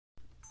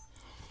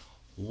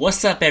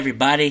What's up,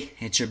 everybody?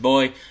 It's your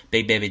boy,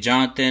 Big Baby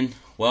Jonathan.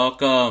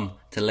 Welcome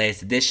to the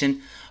latest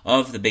edition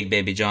of the Big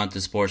Baby Jonathan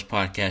Sports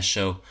Podcast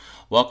Show.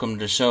 Welcome to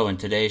the show. In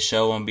today's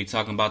show, I'm going to be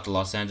talking about the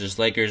Los Angeles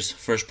Lakers'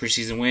 first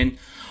preseason win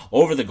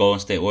over the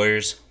Golden State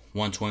Warriors,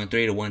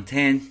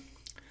 123-110.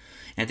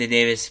 Anthony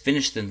Davis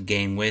finished the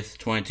game with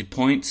 22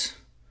 points,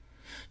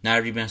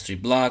 9 rebounds, 3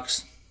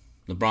 blocks.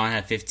 LeBron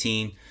had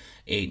 15,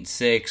 8 and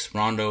 6.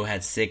 Rondo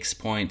had 6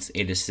 points,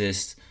 8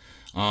 assists.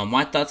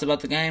 My thoughts about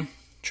the game?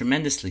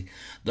 Tremendously.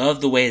 Love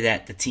the way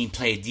that the team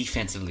played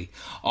defensively.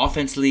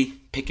 Offensively,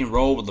 pick and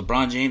roll with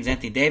LeBron James,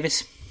 Anthony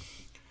Davis.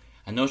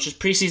 I know it's just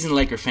preseason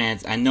Laker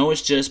fans.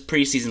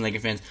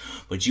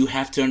 But you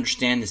have to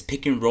understand this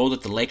pick and roll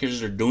that the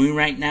Lakers are doing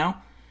right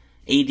now.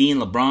 AD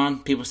and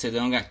LeBron, people say they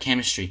don't got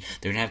chemistry.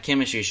 They're going to have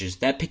chemistry issues.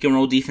 That pick and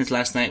roll defense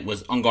last night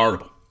was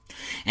unguardable.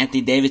 Anthony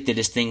Davis did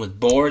his thing with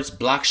boards,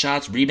 block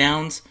shots,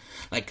 rebounds.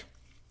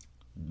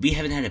 We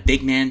haven't had a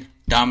big man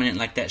dominant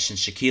like that since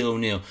Shaquille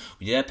O'Neal.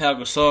 We did have Pau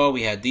Gasol.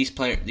 We had these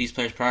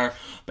players prior.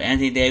 But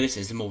Anthony Davis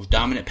is the most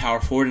dominant power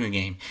forward in the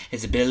game.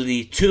 His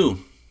ability to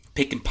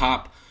pick and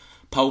pop,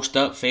 post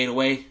up, fade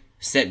away,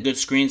 set good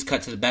screens,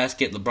 cut to the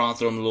basket. LeBron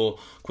throw him a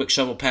little quick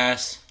shovel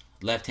pass,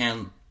 left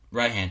hand,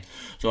 right hand.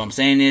 So what I'm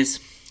saying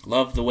is,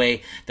 love the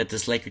way that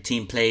this Laker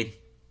team played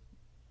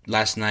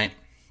last night.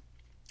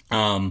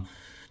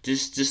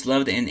 Just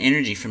love the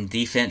energy from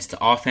defense to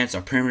offense.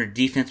 Our perimeter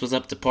defense was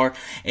up to par.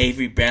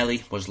 Avery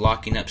Bradley was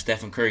locking up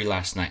Stephen Curry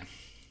last night.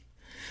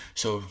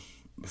 So,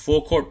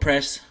 full court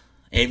press.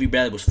 Avery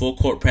Bradley was full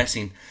court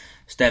pressing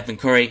Stephen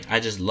Curry. I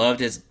just loved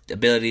his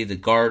ability to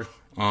guard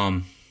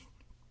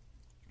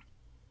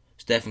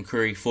Stephen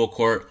Curry full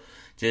court.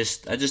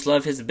 I just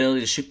love his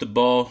ability to shoot the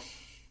ball,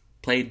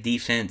 play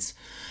defense.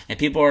 And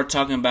people are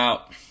talking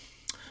about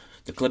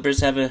the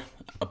Clippers have a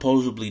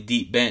opposably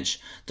deep bench.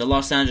 The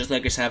Los Angeles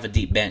Lakers have a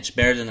deep bench,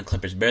 better than the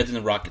Clippers, better than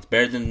the Rockets,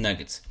 better than the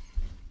Nuggets.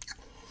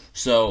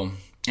 So,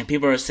 and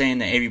people are saying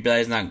that Avery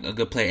Bradley is not a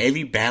good player.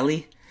 Avery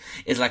Bradley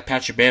is like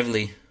Patrick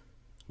Beverley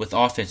with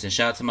offense. And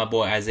shout out to my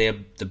boy Isaiah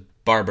the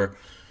Barber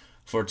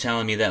for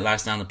telling me that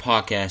last night on the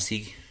podcast.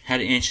 He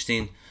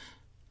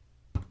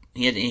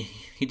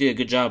did a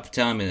good job of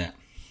telling me that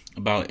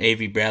about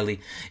Avery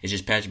Bradley is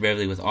just Patrick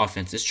Beverley with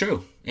offense. It's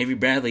true. Avery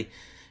Bradley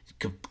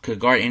could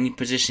guard any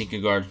position he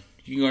could guard.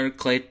 He can guard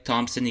Klay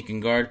Thompson. He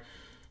can guard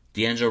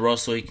D'Angelo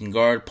Russell. He can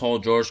guard Paul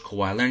George,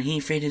 Kawhi Leonard. He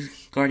ain't afraid to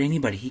guard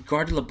anybody. He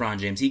guarded LeBron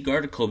James. He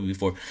guarded Kobe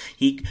before.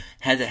 He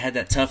had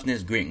that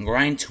toughness, grit, and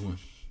grind to him.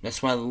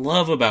 That's what I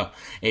love about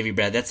Avery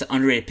Bradley. That's an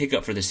underrated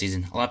pickup for this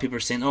season. A lot of people are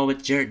saying, oh,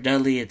 it's Jared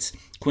Dudley, it's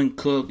Quinn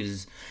Cook,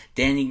 it's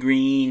Danny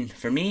Green.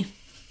 For me,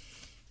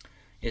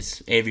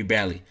 it's Avery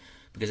Bradley.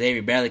 Because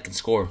Avery Bradley can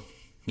score.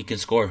 He can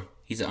score.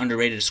 He's an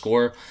underrated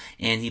scorer,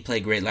 and he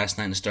played great last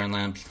night in the starting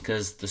lineup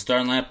because the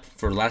starting lineup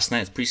for last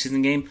night's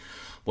preseason game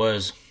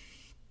was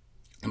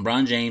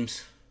LeBron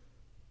James,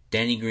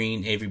 Danny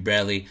Green, Avery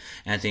Bradley,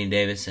 Anthony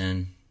Davis,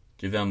 and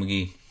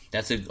JaVale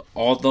McGee.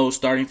 All those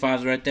starting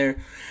fives right there,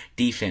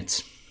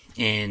 defense.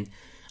 And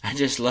I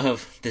just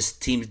love this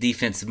team's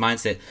defensive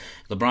mindset.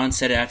 LeBron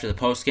said it after the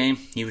post game.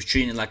 He was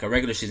treating it like a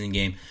regular season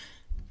game.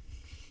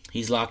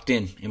 He's locked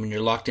in, and when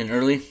you're locked in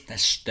early, that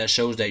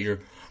shows that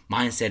your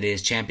mindset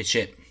is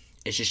championship.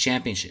 It's just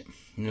championship.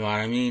 You know what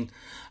I mean?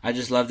 I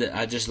just loved it.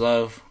 I just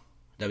love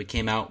that we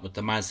came out with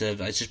the mindset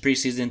of it's just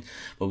preseason,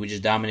 but we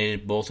just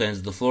dominated both ends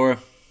of the floor.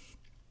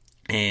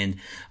 And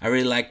I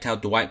really liked how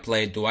Dwight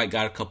played. Dwight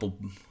got a couple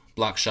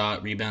block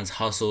shot, rebounds,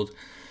 hustled.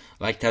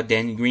 Liked how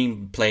Danny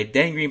Green played.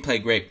 Danny Green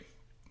played great.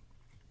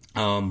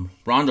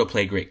 Rondo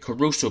played great.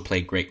 Caruso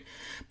played great.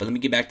 But let me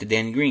get back to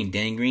Danny Green.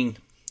 Danny Green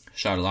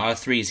shot a lot of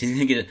threes. He's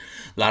going to get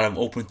a lot of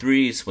open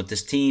threes with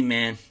this team,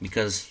 man,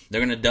 because they're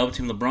going to double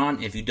team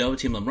LeBron. If you double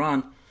team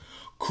LeBron,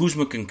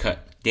 Kuzma can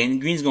cut. Danny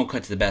Green's going to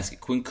cut to the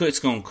basket. Quinn Cook's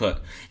going to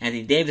cut.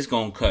 Anthony Davis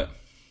going to cut.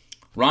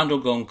 Rondo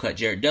going to cut.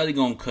 Jared Dudley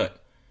going to cut.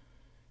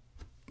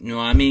 You know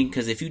what I mean?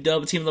 Because if you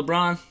double team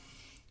LeBron,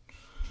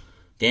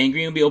 Danny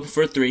Green will be open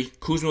for a three.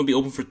 Kuzma will be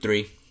open for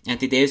three.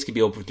 Anthony Davis could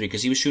be open for three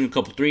because he was shooting a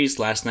couple threes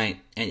last night.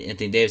 And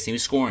Anthony Davis, he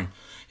was scoring.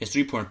 His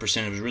three-point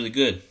percentage was really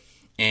good.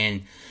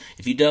 And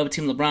if you double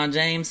team LeBron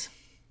James,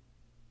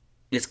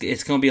 it's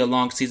going to be a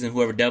long season.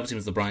 Whoever double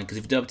teams LeBron, because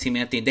if you double team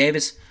Anthony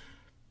Davis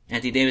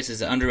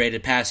is an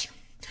underrated passer.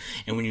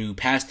 And when you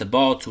pass the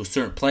ball to a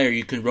certain player,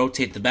 you can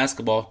rotate the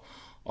basketball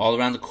all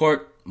around the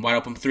court, wide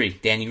open three.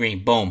 Danny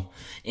Green, boom.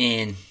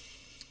 And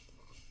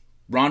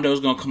Rondo's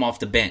going to come off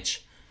the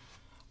bench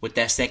with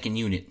that second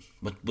unit.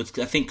 But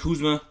I think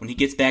Kuzma, when he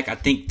gets back, I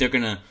think they're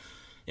going to,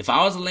 if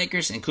I was the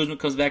Lakers and Kuzma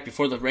comes back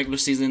before the regular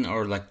season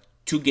or like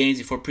 2 games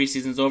before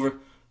preseason's over,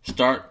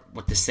 start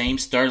with the same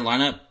starting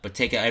lineup, but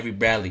take out Avery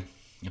Bradley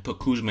and put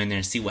Kuzma in there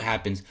and see what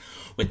happens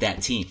with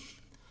that team.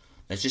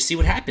 Let's just see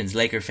what happens,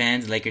 Laker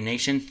fans, Laker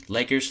Nation,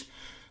 Lakers.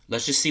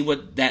 Let's just see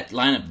what that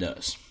lineup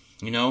does,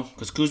 you know,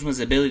 because Kuzma's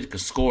ability to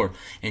score,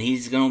 and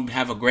he's going to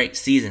have a great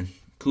season.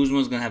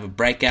 Kuzma's going to have a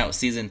breakout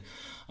season.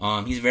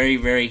 He's very,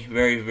 very,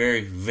 very,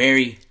 very,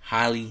 very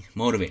highly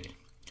motivated.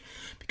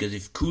 Because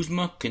if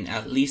Kuzma can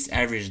at least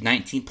average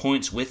 19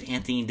 points with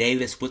Anthony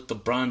Davis, with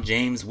LeBron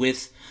James,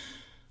 with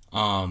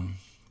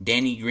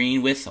Danny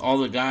Green, with all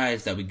the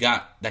guys that we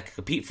got that could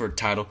compete for a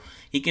title,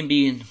 he can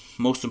be in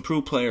most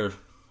improved player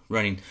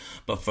running.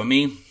 But for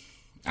me,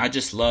 I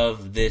just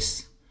love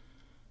this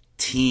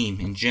team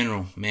in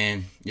general,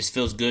 man. This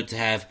feels good to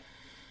have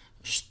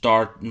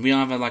we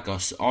don't have like a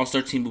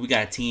all-star team, but we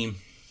got a team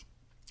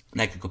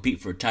that can compete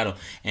for a title.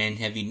 And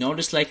have you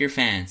noticed, Laker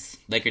fans,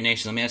 Laker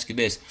Nation, let me ask you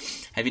this.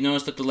 Have you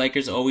noticed that the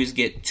Lakers always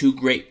get two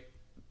great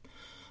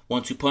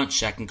 1-2 punch,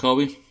 Shaq and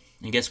Kobe?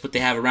 And guess what they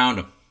have around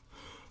them?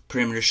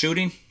 Perimeter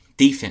shooting,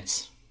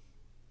 defense.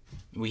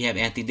 We have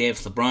Anthony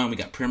Davis, LeBron. We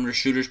got perimeter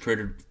shooters,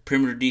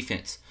 perimeter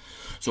defense.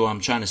 So what I'm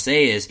trying to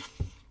say is,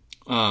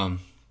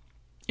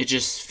 it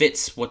just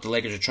fits what the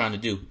Lakers are trying to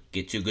do.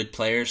 Get two good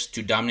players,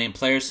 two dominant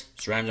players,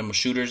 surround them with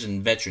shooters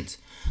and veterans.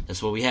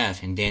 That's what we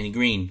have. And Danny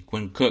Green,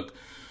 Quinn Cook,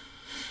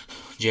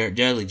 Jarrett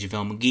Dudley,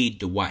 JaVale McGee,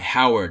 Dwight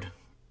Howard,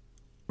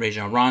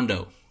 Rajon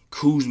Rondo,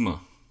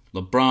 Kuzma,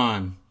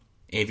 LeBron,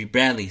 Avery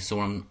Bradley. So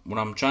what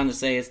I'm trying to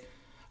say is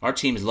our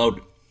team is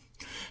loaded.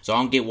 So I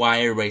don't get why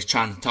everybody's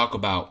trying to talk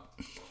about,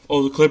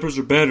 oh, the Clippers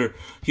are better,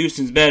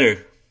 Houston's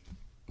better.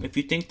 If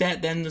you think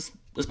that, then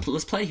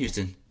let's play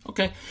Houston.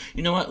 Okay,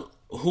 you know what?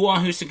 Who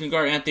on Houston can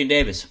guard Anthony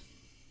Davis?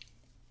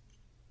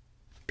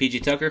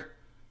 PJ Tucker?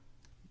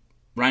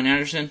 Ryan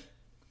Anderson?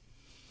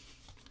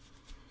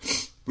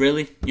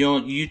 Really?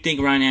 You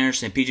think Ryan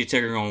Anderson and PJ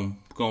Tucker are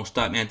gonna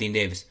stop Anthony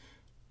Davis?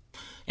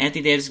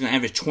 Anthony Davis is gonna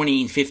average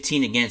 20 and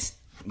 15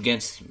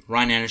 against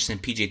Ryan Anderson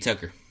and PJ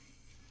Tucker.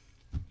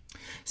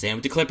 Same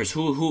with the Clippers.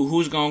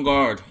 Who's gonna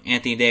guard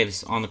Anthony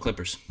Davis on the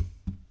Clippers?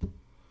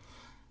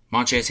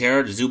 Montrezl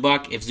Harrell,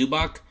 Zubac. If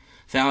Zubac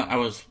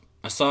fouled,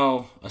 I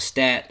saw a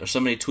stat or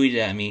somebody tweeted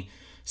at me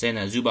saying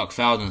that Zubac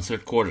fouled in the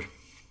third quarter.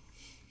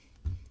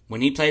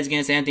 When he plays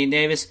against Anthony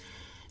Davis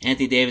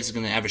is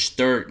going to average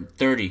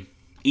 30.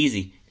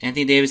 Easy.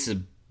 Anthony Davis is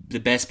the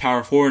best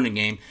power forward in the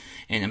game.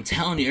 And I'm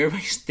telling you,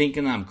 everybody's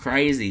thinking I'm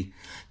crazy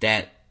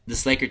that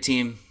this Laker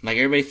team, like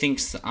everybody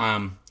thinks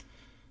I'm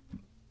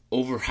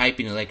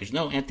overhyping the Lakers.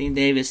 No, Anthony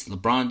Davis,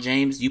 LeBron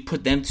James, you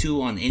put them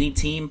two on any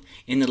team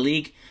in the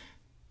league,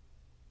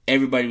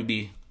 everybody would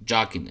be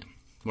jockeying them.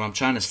 What I'm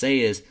trying to say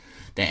is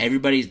that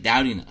everybody's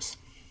doubting us.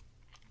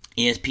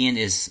 ESPN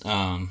is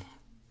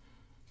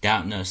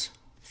doubting us.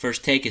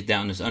 First Take is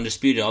doubting us.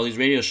 Undisputed, all these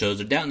radio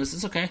shows are doubting us.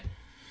 It's okay.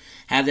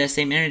 Have that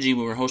same energy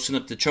when we're hosting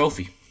up the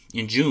trophy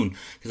in June.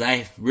 Because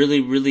I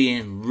really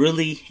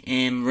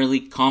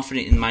am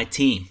confident in my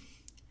team.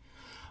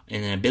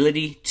 And an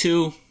ability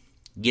to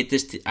get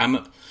this...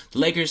 the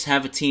Lakers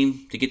have a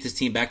team to get this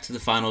team back to the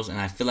finals. And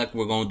I feel like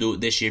we're going to do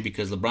it this year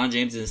because LeBron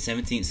James is in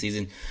the 17th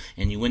season.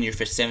 And you win your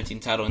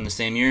 17th title in the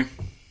same year.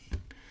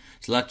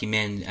 It's lucky,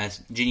 man.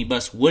 As Jeannie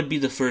Buss would be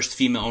the first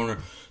female owner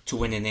to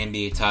win an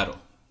NBA title.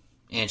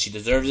 And she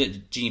deserves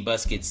it. Jeannie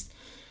Buss gets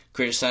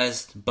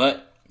criticized,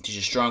 but she's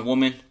a strong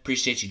woman.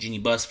 Appreciate you, Jeannie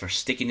Buss, for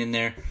sticking in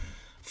there,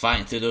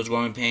 fighting through those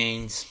growing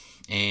pains.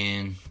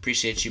 And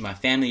appreciate you, my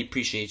family.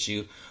 Appreciate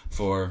you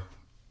for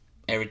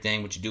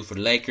everything, what you do for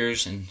the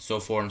Lakers, and so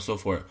forth and so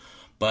forth.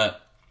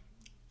 But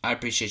I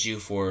appreciate you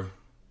for,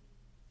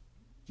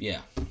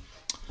 yeah.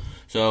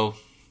 So,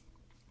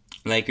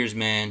 Lakers,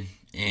 man,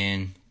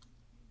 and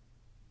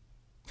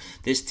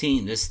this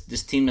team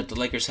that the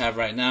Lakers have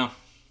right now,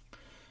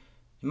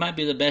 it might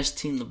be the best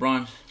team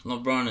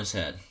LeBron has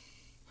had.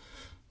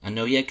 I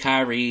know he had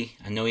Kyrie,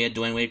 I know he had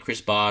Dwayne Wade,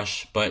 Chris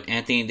Bosh, but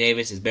Anthony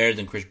Davis is better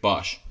than Chris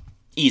Bosh.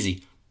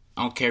 Easy.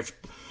 I don't care if...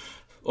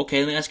 Okay,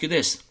 let me ask you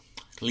this.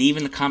 Leave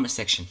in the comment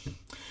section.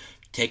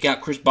 Take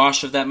out Chris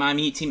Bosh of that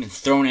Miami Heat team and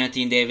throw in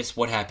Anthony Davis.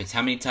 What happens?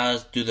 How many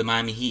titles do the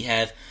Miami Heat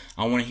have?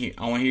 I want to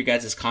hear you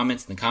guys'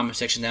 comments in the comment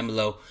section down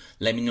below.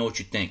 Let me know what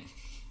you think.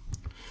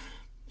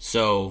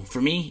 So,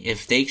 for me,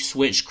 if they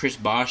switch Chris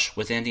Bosh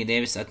with Anthony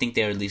Davis, I think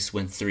they would at least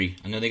win 3.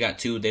 I know they got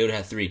 2, they would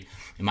have 3,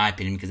 in my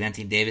opinion, because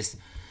Anthony Davis,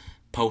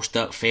 post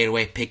up, fade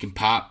away, pick and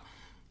pop,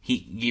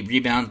 he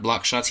rebounds,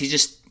 block shots, he's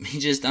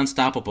just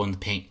unstoppable in the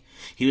paint.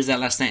 He was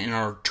that last night in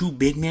our 2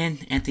 big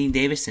men, Anthony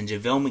Davis and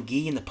JaVale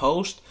McGee in the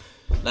post.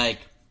 Like,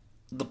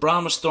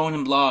 LeBron was throwing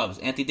him lobs,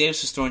 Anthony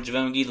Davis was throwing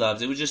JaVale McGee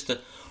lobs. It was just a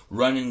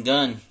run and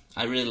gun.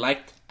 I really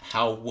liked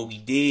what we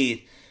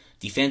did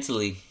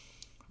defensively.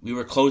 We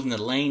were closing the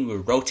lane. We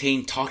were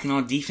rotating, talking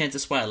on defense.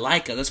 That's what I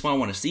like. That's what I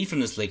want to see from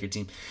this Laker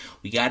team.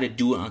 We got to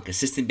do it on a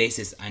consistent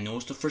basis. I know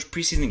it's the first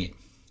preseason game.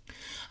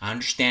 I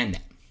understand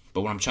that.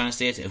 But what I'm trying to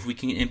say is if we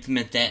can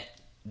implement that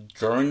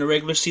during the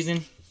regular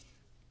season,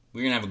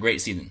 we're going to have a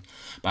great season.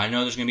 But I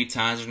know there's going to be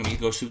times there's going to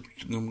be go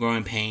through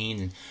growing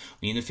pains and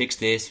we need to fix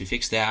this, we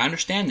fix that. I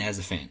understand that as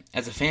a fan.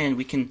 As a fan,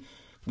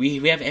 we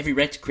have every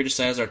right to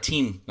criticize our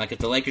team. Like if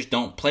the Lakers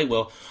don't play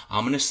well,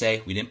 I'm going to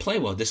say we didn't play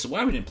well. This is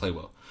why we didn't play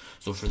well.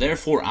 So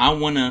therefore, I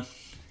want to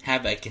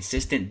have a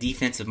consistent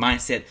defensive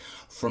mindset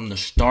from the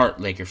start,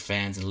 Laker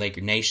fans and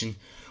Laker Nation.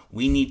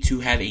 We need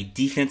to have a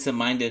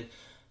defensive-minded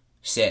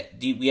set.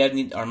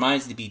 We our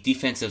minds to be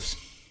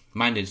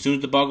defensive-minded. As soon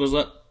as the ball goes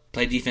up,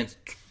 play defense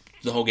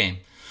the whole game.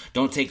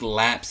 Don't take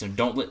laps and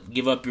don't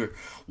give up your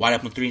wide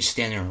open three and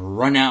stand there and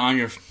run out on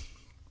your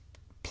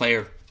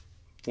player,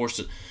 force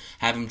to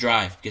have him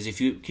drive. Because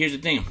here's the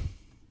thing,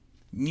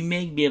 you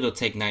may be able to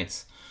take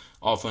nights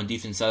off on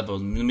defense side, but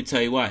let me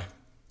tell you why.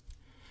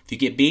 If you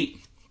get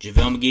beat,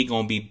 JaVale McGee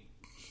gonna be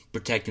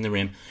protecting the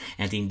rim.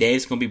 Anthony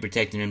Davis gonna be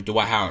protecting the rim.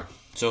 Dwight Howard.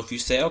 So if you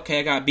say, okay,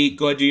 I got beat,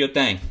 go ahead, do your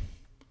thing.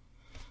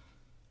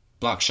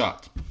 Block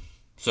shot.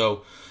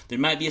 So there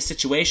might be a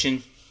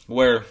situation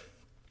where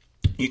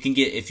you can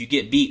get, if you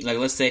get beat, like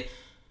let's say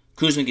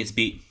Kuzma gets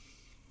beat.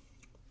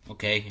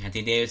 Okay,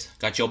 Anthony Davis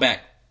got your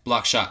back.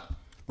 Block shot.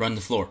 Run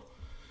the floor.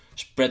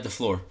 Spread the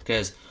floor.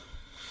 Because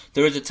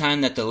there was a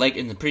time that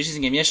in the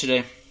preseason game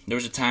yesterday, there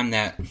was a time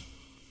that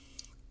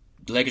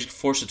the Lakers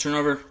forced a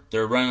turnover. They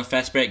were running a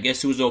fast break.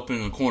 Guess who was open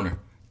in the corner?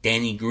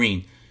 Danny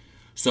Green.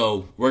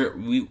 So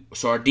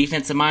our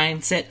defensive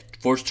mindset,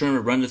 forced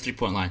turnover, run the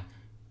 3-point line.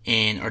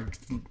 And our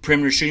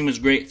perimeter shooting was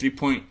great.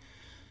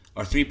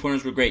 Our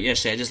 3-pointers were great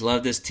yesterday. I just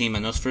love this team. I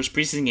know it's the first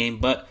preseason game,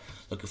 but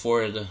looking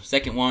forward to the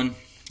second one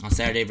on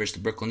Saturday versus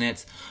the Brooklyn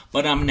Nets.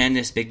 But I'm going to end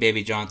this Big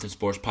Baby Jonathan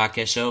Sports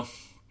Podcast show.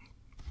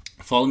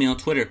 Follow me on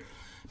Twitter,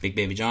 Big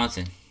Baby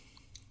Jonathan.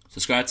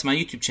 Subscribe to my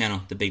YouTube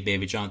channel, the Big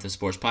Baby Jonathan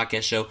Sports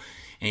Podcast Show.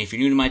 And if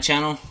you're new to my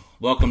channel,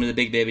 welcome to the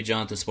Big Baby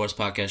Jonathan Sports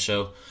Podcast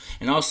Show.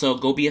 And also,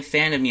 go be a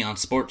fan of me on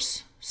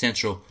Sports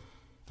Central.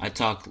 I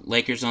talk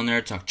Lakers on there,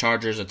 I talk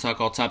Chargers, I talk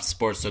all types of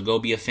sports. So go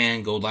be a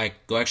fan, go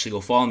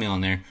follow me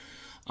on there.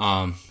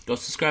 Go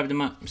subscribe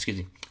to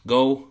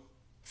go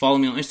follow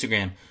me on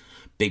Instagram,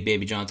 Big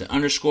Baby Jonathan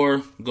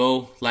 _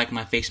 Go like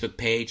my Facebook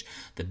page,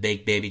 the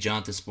Big Baby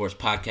Jonathan Sports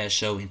Podcast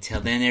Show. Until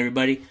then,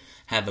 everybody,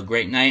 have a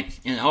great night.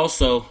 And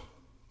also,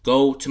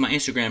 go to my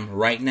Instagram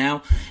right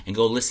now and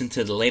go listen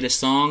to the latest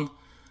song,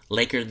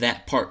 Laker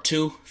That Part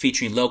 2,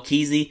 featuring Lil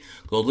Keezy.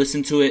 Go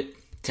listen to it,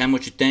 tell me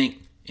what you think.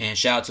 And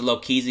shout out to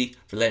Lil Keezy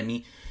for letting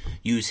me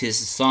use his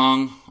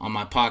song on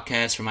my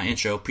podcast for my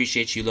intro.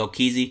 Appreciate you, Lil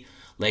Keezy.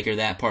 Laker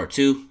That Part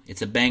 2.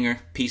 It's a banger.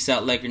 Peace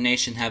out, Laker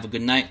Nation. Have a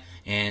good night.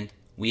 And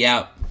we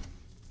out.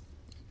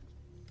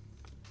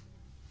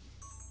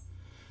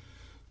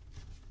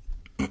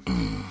 I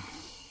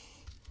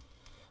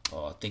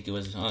think it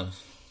was... What's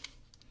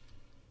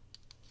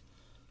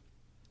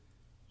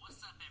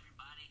up,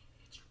 everybody?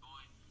 It's your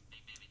boy,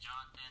 Big Baby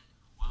Jonathan.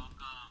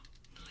 Welcome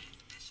to the latest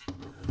edition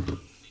of the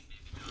Big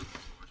Baby Jonathan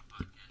Sports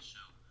Podcast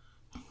Show.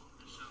 Welcome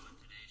to the show. In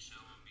today's show,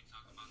 I'm going to be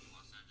talking about the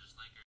Los Angeles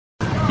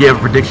Lakers. You have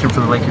a prediction for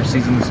the Lakers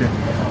season this year?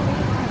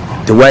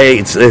 The way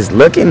it's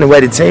looking, the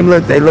way the team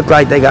look, they look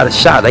like they got a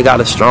shot. They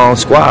got a strong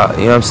squad.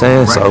 You know what I'm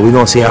saying? Right. So we're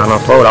going to see how it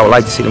unfold. I would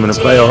like to see them in the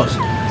playoffs.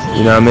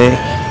 You know what I mean?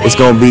 It's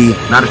going to be...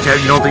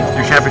 You don't think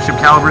you're championship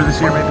caliber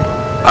this year, maybe?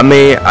 I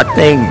mean, I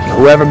think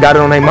whoever got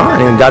it on their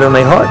mind and got it on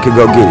their heart could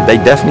go get it.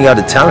 They definitely got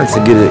the talent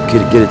to get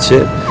a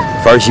chip.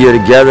 First year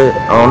together,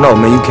 I don't know,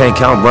 man. You can't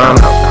count Brown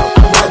out.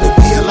 I'd rather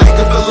be a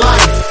Laker for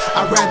life.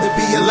 I'd rather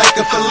be a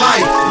Laker for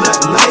life.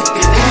 Look like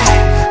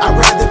that. I'd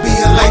rather be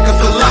a Laker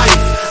for life.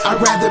 I'd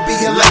rather be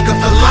a Laker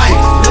for life.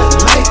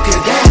 Look like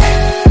that.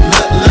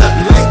 Look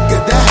like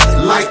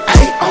that. Like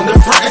 8 on the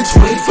front and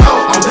 24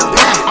 on the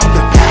back. On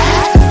the back.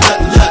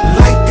 Look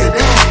like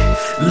that.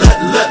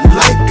 Look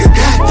like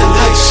that. The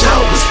late show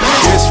was back.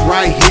 This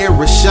right here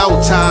is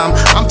showtime.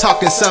 I'm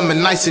talking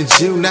something nice in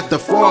June at the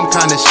Forum,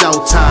 kind of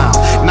showtime.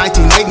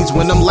 1980s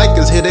when them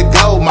Lakers hit a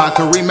gold mine.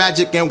 Kareem,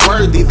 Magic, and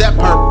Worthy, that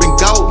purple and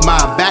gold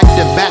mine.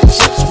 Back-to-back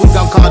chips, we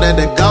gon' call that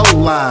a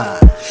goal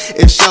line.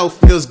 It sure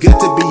feels good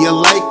to be a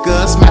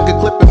Laker. Smack a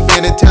clip and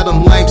fan and tell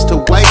them lames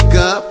to wake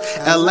up.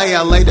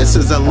 LA, this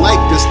is a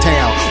Lakers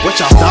town. What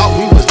y'all thought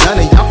we was done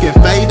and y'all can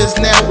fade us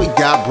now? We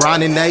got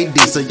Bron and AD,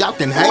 so y'all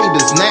can hate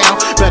us now.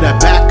 Better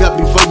back up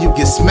before you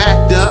get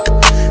smacked up.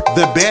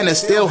 The banner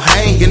still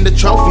hanging, the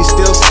trophy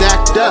still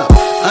stacked up.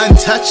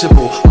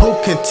 Untouchable, who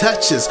can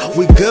touch us?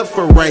 We good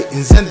for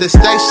ratings, and the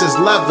stations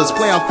love us.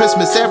 Play on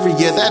Christmas every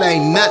year, that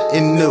ain't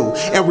nothing new.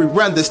 And we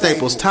run the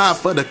staples, time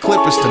for the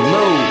Clippers to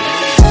move.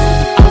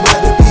 I'd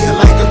rather be a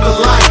Laker for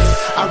life.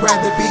 I'd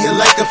rather be a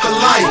Laker for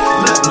life.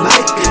 Look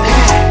like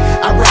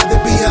that. I'd rather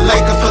be a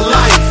Laker for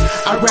life.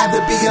 I'd rather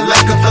be a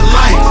Laker for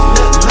life.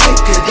 Look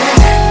like that.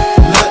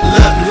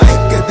 Look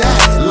like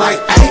that.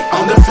 Like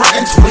 8 on the front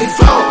and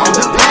 24 on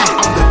the back.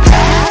 On the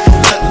back.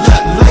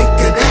 Look like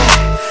that.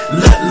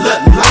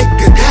 Look like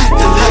that.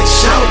 The late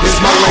show. It's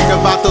my Laker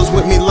Vatos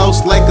with me,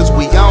 Los Lakers.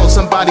 We on.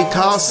 Somebody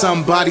call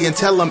somebody and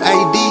tell them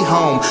AD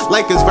home.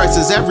 Lakers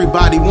versus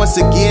everybody. Once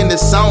again,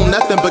 it's on.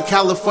 Nothing but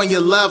California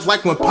love,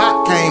 like when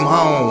Pop came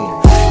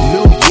home.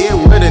 New year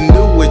with a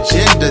new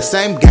agenda.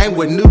 Same game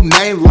with new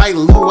name like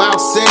Lou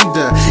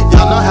Alcindor.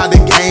 Y'all know how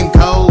the game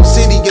goes.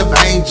 City of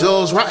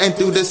Angels, riding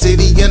through the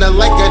city in a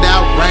Lakered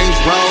out Range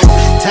Road.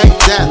 Take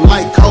that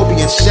like Kobe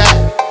and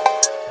Shaq.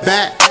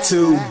 Back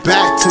to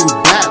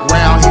back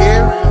round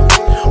here.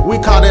 We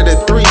call it a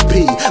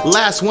 3P.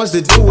 Last ones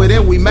to do it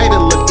and we made it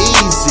look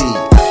easy.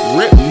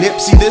 Rip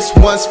Nipsey, this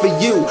one's for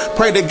you.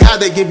 Pray to God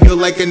they give you a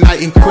Laker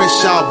night in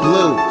Crenshaw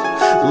blue.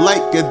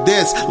 Laker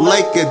this,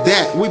 Laker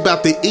that. We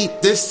about to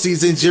eat this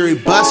season, Jerry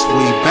Bus,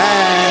 we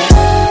back.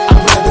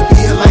 I'd rather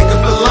be a Laker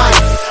for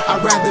life. I'd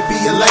I'd rather be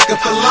a Laker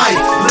for life.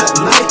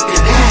 Look like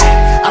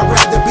that. I'd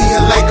rather be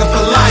a Laker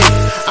for life.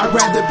 I'd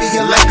rather be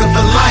a Laker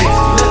for life.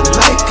 Look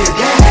like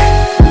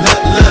that.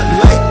 Look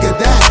like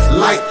that.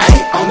 Like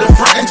 8 on the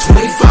front and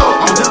 24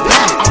 on the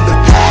back. On the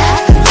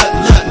back. Look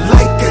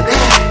like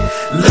that.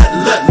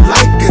 Look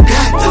like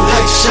that. The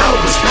Lake Show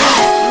was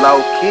back.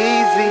 Low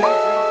Keezy.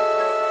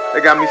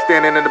 They got me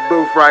standing in the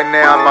booth right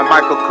now in my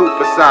Michael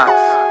Cooper socks,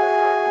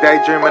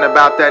 daydreaming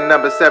about that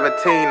number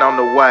 17 on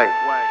the way.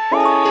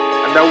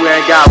 I know we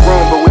ain't got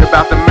room, but we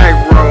about to make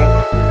room.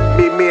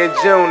 Meet me in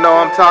June, know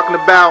I'm talking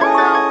about.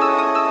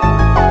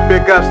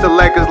 Big ups to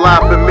Lakers La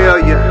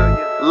Familia,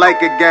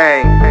 Laker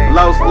gang,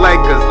 Los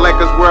Lakers,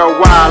 Lakers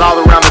worldwide,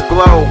 all around the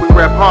globe. We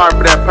rep hard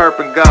for that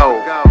purple and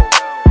gold.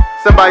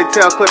 Somebody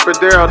tell Clipper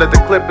Darrell that the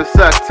Clippers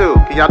suck too.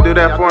 Can y'all do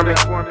that for me?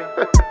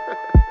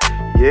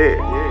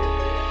 Yeah.